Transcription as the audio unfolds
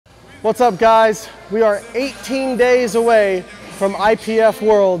What's up, guys? We are 18 days away from IPF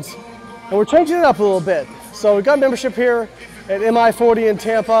Worlds, and we're changing it up a little bit. So we got membership here at MI40 in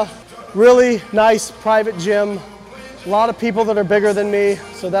Tampa. Really nice private gym. A lot of people that are bigger than me,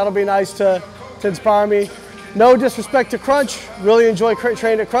 so that'll be nice to inspire me. No disrespect to Crunch. Really enjoy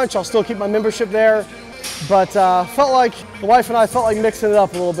training at Crunch. I'll still keep my membership there, but felt like the wife and I felt like mixing it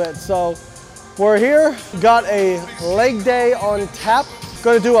up a little bit. So we're here. Got a leg day on tap.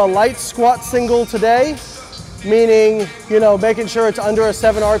 Going to do a light squat single today, meaning, you know, making sure it's under a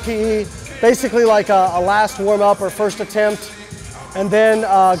 7 RPE, basically like a last warm up or first attempt. And then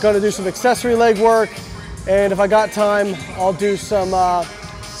going to do some accessory leg work. And if I got time, I'll do some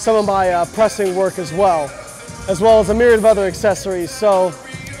of my pressing work as well as a myriad of other accessories. So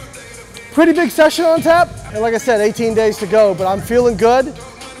pretty big session on tap. And like I said, 18 days to go, but I'm feeling good.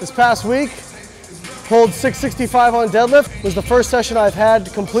 This past week, pulled 665 on deadlift. Was the first session I've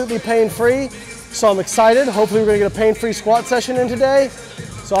had completely pain-free, so I'm excited. Hopefully we're gonna get a pain-free squat session in today.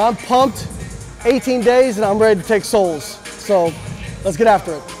 So I'm pumped, 18 days, and I'm ready to take souls. So let's get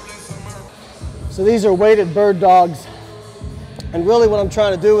after it. So these are weighted bird dogs, and really what I'm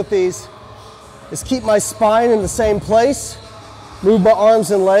trying to do with these is keep my spine in the same place, move my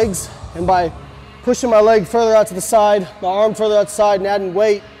arms and legs, and by pushing my leg further out to the side, my arm further out to the side, and adding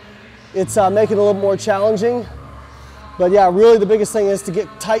weight, it's making it a little more challenging. But yeah, really the biggest thing is to get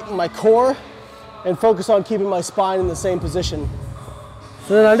tight in my core and focus on keeping my spine in the same position.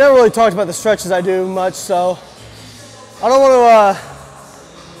 So then I never really talked about the stretches I do much, so I don't want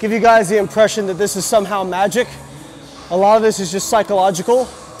to give you guys the impression that this is somehow magic. A lot of this is just psychological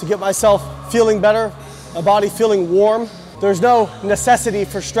to get myself feeling better, my body feeling warm. There's no necessity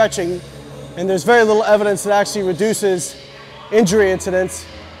for stretching, and there's very little evidence that actually reduces injury incidents.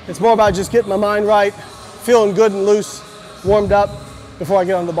 It's more about just getting my mind right, feeling good and loose, warmed up before I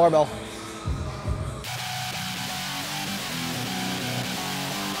get on the barbell.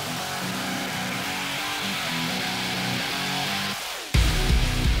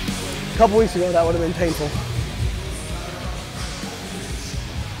 A couple weeks ago, that would have been painful.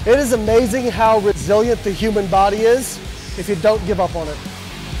 It is amazing how resilient the human body is if you don't give up on it.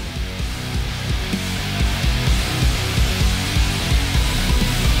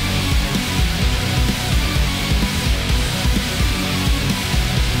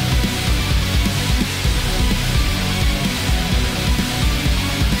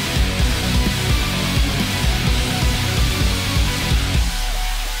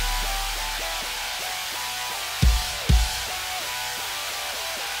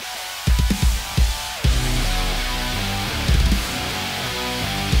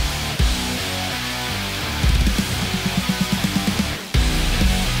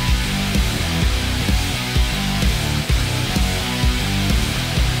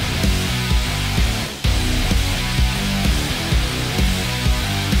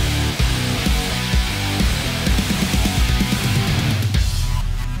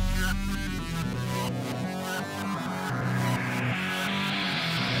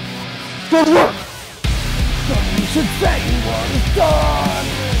 Good work! You should say what is done!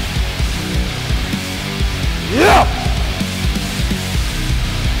 Yeah!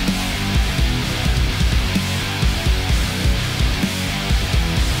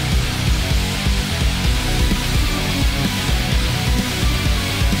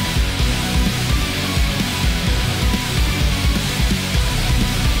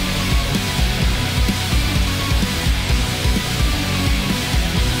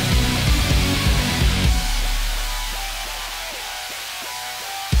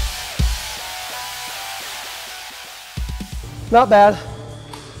 Not bad.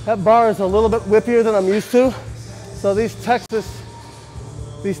 That bar is a little bit whippier than I'm used to. So these Texas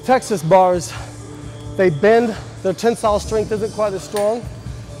bars, they bend. Their tensile strength isn't quite as strong.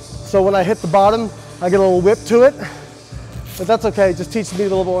 So when I hit the bottom, I get a little whip to it. But that's okay, it just teaches me a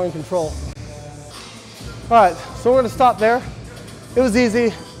little more in control. All right, so we're gonna stop there. It was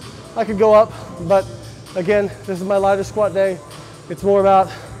easy. I could go up, but again, this is my lighter squat day. It's more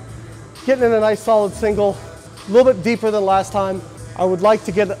about getting in a nice solid single, a little bit deeper than last time. I would like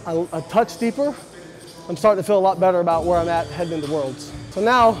to get a touch deeper. I'm starting to feel a lot better about where I'm at heading into Worlds. So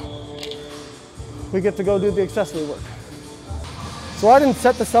now we get to go do the accessory work. So I didn't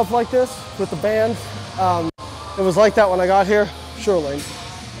set this up like this with the band. It was like that when I got here, sure, Layne.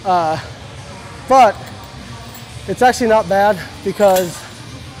 But it's actually not bad because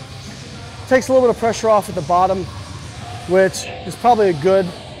it takes a little bit of pressure off at the bottom, which is probably a good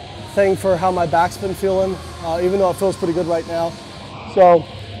thing for how my back's been feeling, even though it feels pretty good right now. So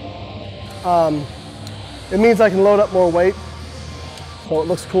it means I can load up more weight. so it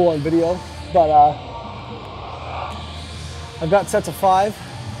looks cool on video. But I've got sets of 5,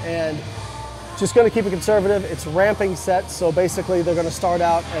 and just going to keep it conservative. It's ramping sets, so basically they're going to start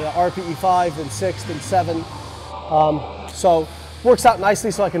out at an RPE 5, then 6, then 7. So works out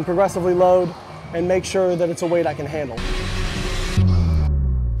nicely so I can progressively load and make sure that it's a weight I can handle.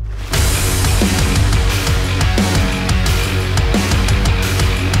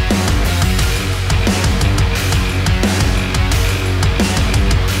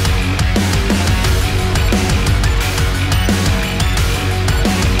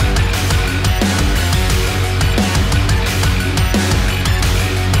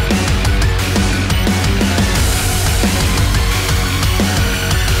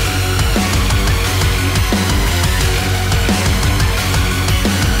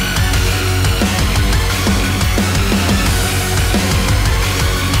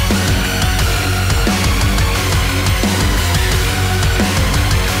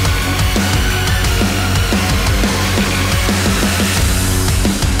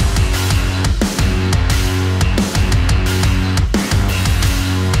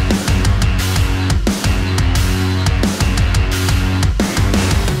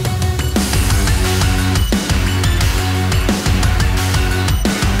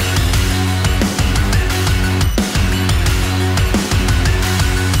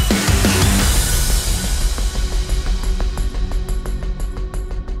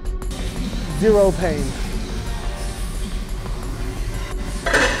 Zero pain.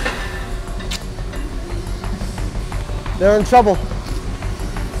 They're in trouble.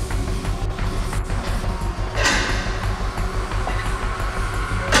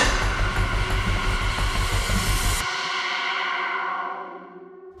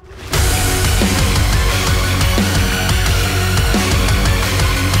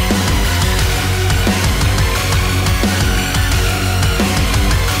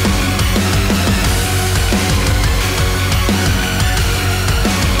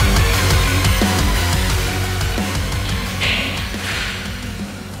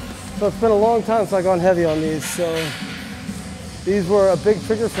 So it's been a long time since I've gone heavy on these, so these were a big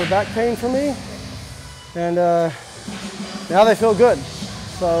trigger for back pain for me, and now they feel good.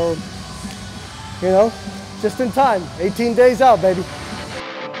 So, you know, just in time, 18 days out, baby.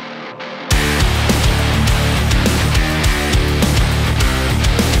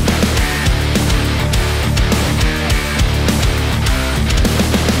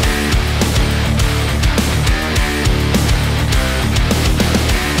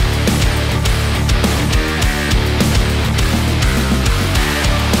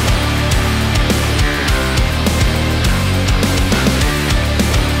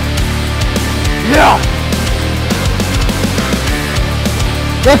 Yeah!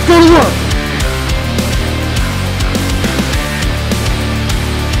 Let's go to work!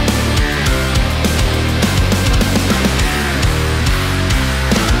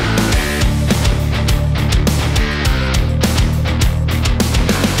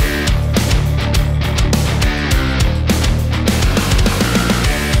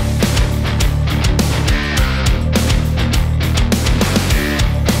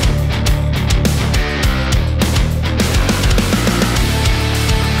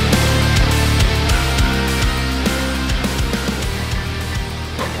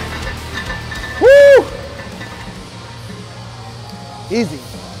 Easy.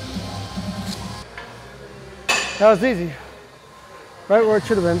 That was easy. Right where it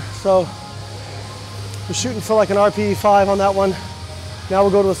should have been. So we're shooting for like an RPE 5 on that one. Now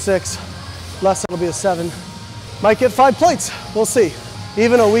we'll go to a 6. Less it'll be a 7. Might get 5 plates. We'll see.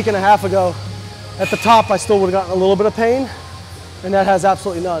 Even a week and a half ago, at the top I still would have gotten a little bit of pain, and that has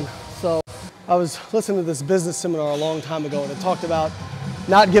absolutely none. So I was listening to this business seminar a long time ago, and it talked about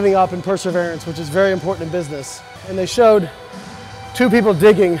not giving up and perseverance, which is very important in business. And they showed 2 people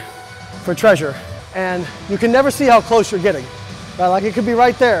digging for treasure, and you can never see how close you're getting, right? Like it could be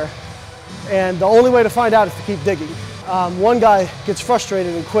right there, and the only way to find out is to keep digging. One guy gets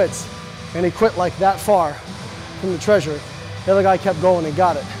frustrated and quits, and he quit like that far from the treasure. The other guy kept going and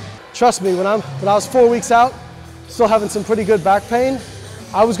got it. Trust me, when I was 4 weeks out, still having some pretty good back pain,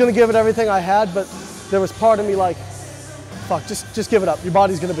 I was gonna give it everything I had, but there was part of me like, fuck, just give it up. Your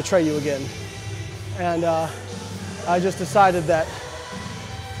body's gonna betray you again. And I just decided that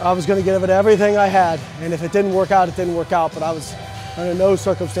I was going to give it everything I had, and if it didn't work out, it didn't work out, but I was under no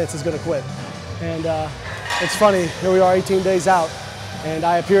circumstances going to quit. And it's funny, here we are 18 days out, and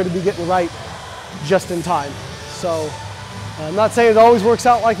I appear to be getting right just in time. So I'm not saying it always works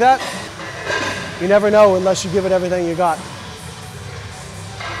out like that. You never know unless you give it everything you got.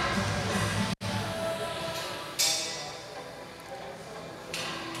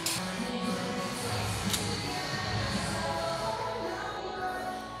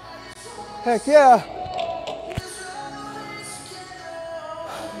 Heck yeah.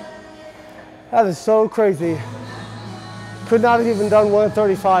 That is so crazy. Could not have even done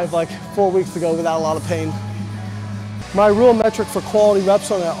 135 like 4 weeks ago without a lot of pain. My real metric for quality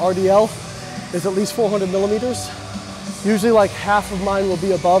reps on an RDL is at least 400 millimeters. Usually like half of mine will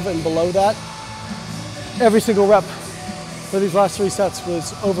be above and below that. Every single rep for these last 3 sets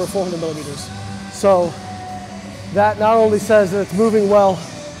was over 400 millimeters. So that not only says that it's moving well,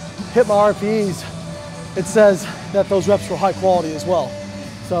 hit my RPEs, it says that those reps were high quality as well.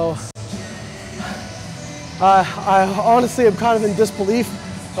 So I honestly am kind of in disbelief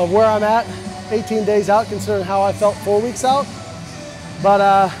of where I'm at 18 days out, considering how I felt 4 weeks out. But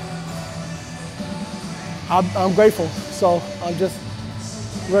I'm grateful. So I'm just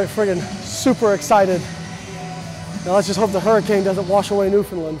friggin' super excited. Now let's just hope the hurricane doesn't wash away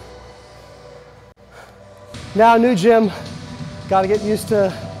Newfoundland. Now, new gym, got to get used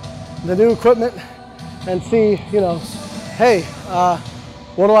to the new equipment and see, you know, hey,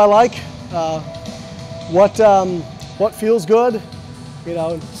 what do I like? What feels good? You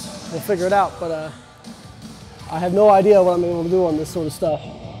know, we'll figure it out. But I have no idea what I'm able to do on this sort of stuff.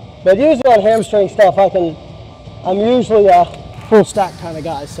 But usually on hamstring stuff, I'm usually a full stack kind of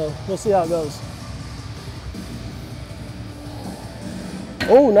guy. So we'll see how it goes.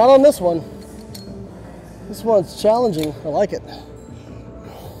 Oh, not on this one. This one's challenging. I like it.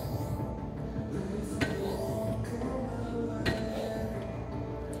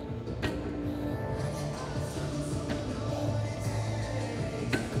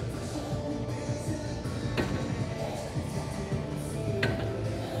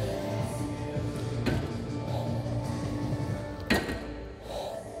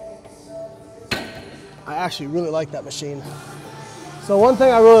 I actually really like that machine. So one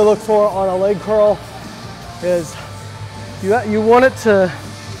thing I really look for on a leg curl is you want it to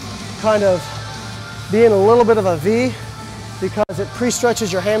kind of be in a little bit of a V because it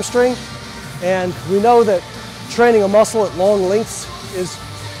pre-stretches your hamstring, and we know that training a muscle at long lengths is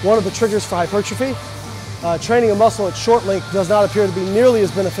one of the triggers for hypertrophy. Training a muscle at short length does not appear to be nearly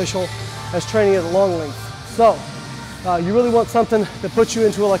as beneficial as training it at long length. So you really want something that puts you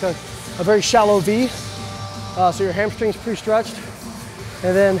into like a very shallow V, so your hamstring's pre-stretched.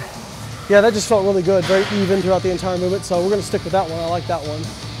 And then, yeah, that just felt really good, very even throughout the entire movement. So we're gonna stick with that one. I like that one.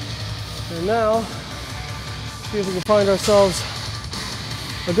 And now, see if we can find ourselves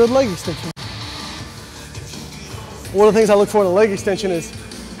a good leg extension. One of the things I look for in a leg extension is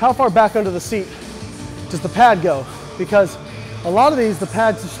how far back under the seat does the pad go? Because a lot of these, the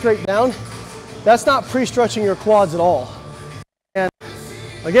pad's straight down. That's not pre-stretching your quads at all. And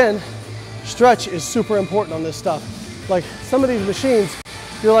again, stretch is super important on this stuff. Like some of these machines,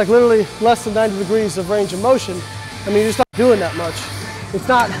 you're like literally less than 90 degrees of range of motion. I mean, you're just not doing that much. It's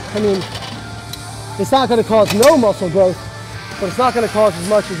not, I mean, it's not gonna cause no muscle growth, but it's not gonna cause as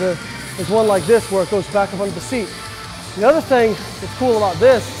much as one like this where it goes back up under the seat. The other thing that's cool about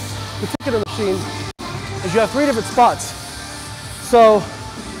this particular machine is you have 3 different spots. So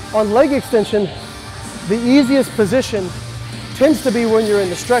on leg extension, the easiest position tends to be when you're in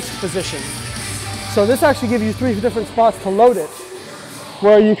the stretched position. So this actually gives you 3 different spots to load it,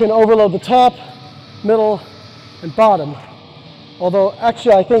 where you can overload the top, middle, and bottom. Although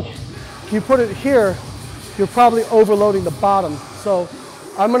actually I think if you put it here, you're probably overloading the bottom. So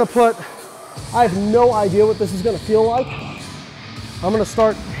I'm gonna put, I have no idea what this is gonna feel like. I'm gonna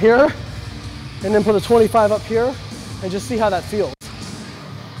start here and then put a 25 up here and just see how that feels.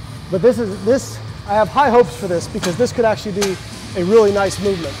 But this, I have high hopes for this because this could actually be a really nice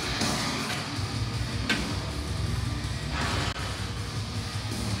movement.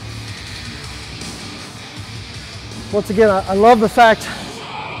 Once again, I love the fact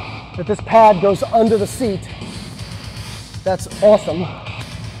that this pad goes under the seat. That's awesome.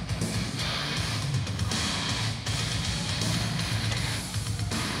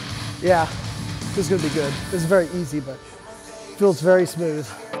 Yeah, this is gonna be good. This is very easy, but feels very smooth.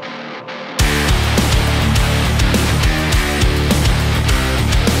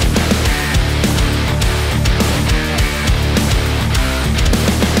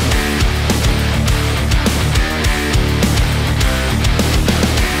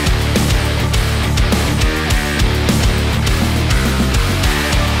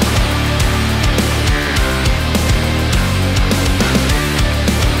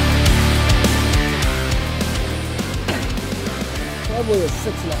 Probably a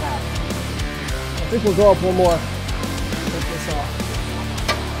 6.5. I think we'll go up one more. Take this off.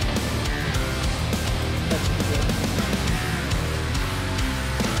 That should be good.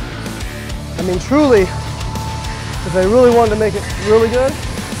 I mean, truly, if they really wanted to make it really good,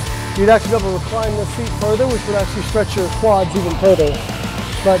 you'd actually be able to recline the seat further, which would actually stretch your quads even further.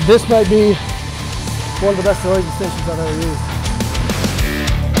 But this might be one of the best leg extensions I've ever used.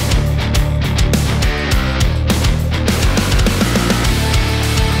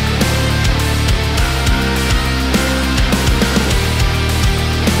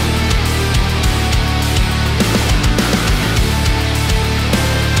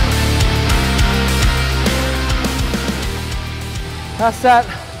 Past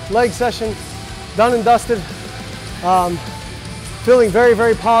that leg session, done and dusted. Feeling very,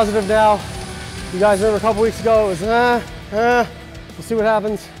 very positive now. You guys remember a couple weeks ago, it was we'll see what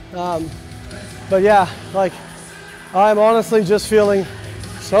happens. But yeah, like I'm honestly just feeling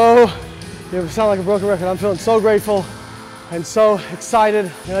so, it sound like a broken record, I'm feeling so grateful and so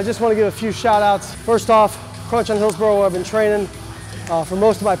excited. And I just want to give a few shout outs. First off, Crunch on Hillsborough, where I've been training for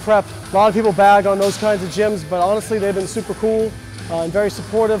most of my prep. A lot of people bag on those kinds of gyms, but honestly, they've been super cool and very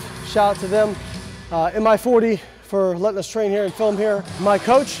supportive. Shout out to them. MI40 for letting us train here and film here. My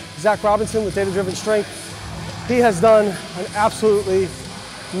coach, Zach Robinson with Data Driven Strength, he has done an absolutely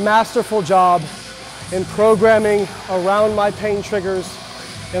masterful job in programming around my pain triggers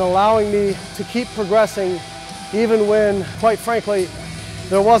and allowing me to keep progressing even when, quite frankly,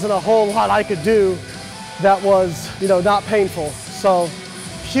 there wasn't a whole lot I could do that was, not painful. So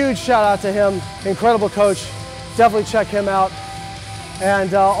huge shout out to him, incredible coach. Definitely check him out.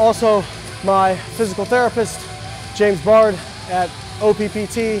 And also my physical therapist, James Bard at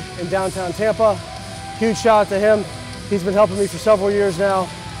OPPT in downtown Tampa. Huge shout out to him. He's been helping me for several years now,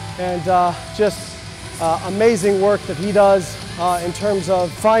 and just amazing work that he does in terms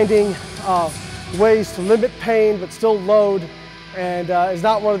of finding ways to limit pain but still load, and is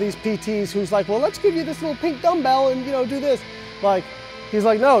not one of these PTs who's like, well, let's give you this little pink dumbbell and do this. Like, he's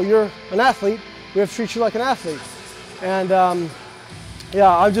like, no, you're an athlete. We have to treat you like an athlete. And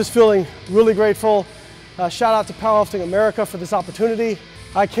yeah, I'm just feeling really grateful. Shout out to Powerlifting America for this opportunity.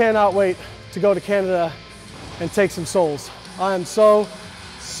 I cannot wait to go to Canada and take some souls. I am so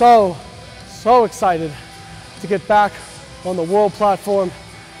excited to get back on the world platform,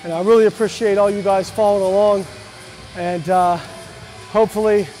 and I really appreciate all you guys following along, and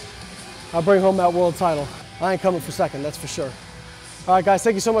hopefully I'll bring home that world title. I ain't coming for second, that's for sure. All right guys,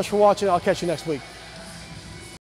 thank you so much for watching. I'll catch you next week.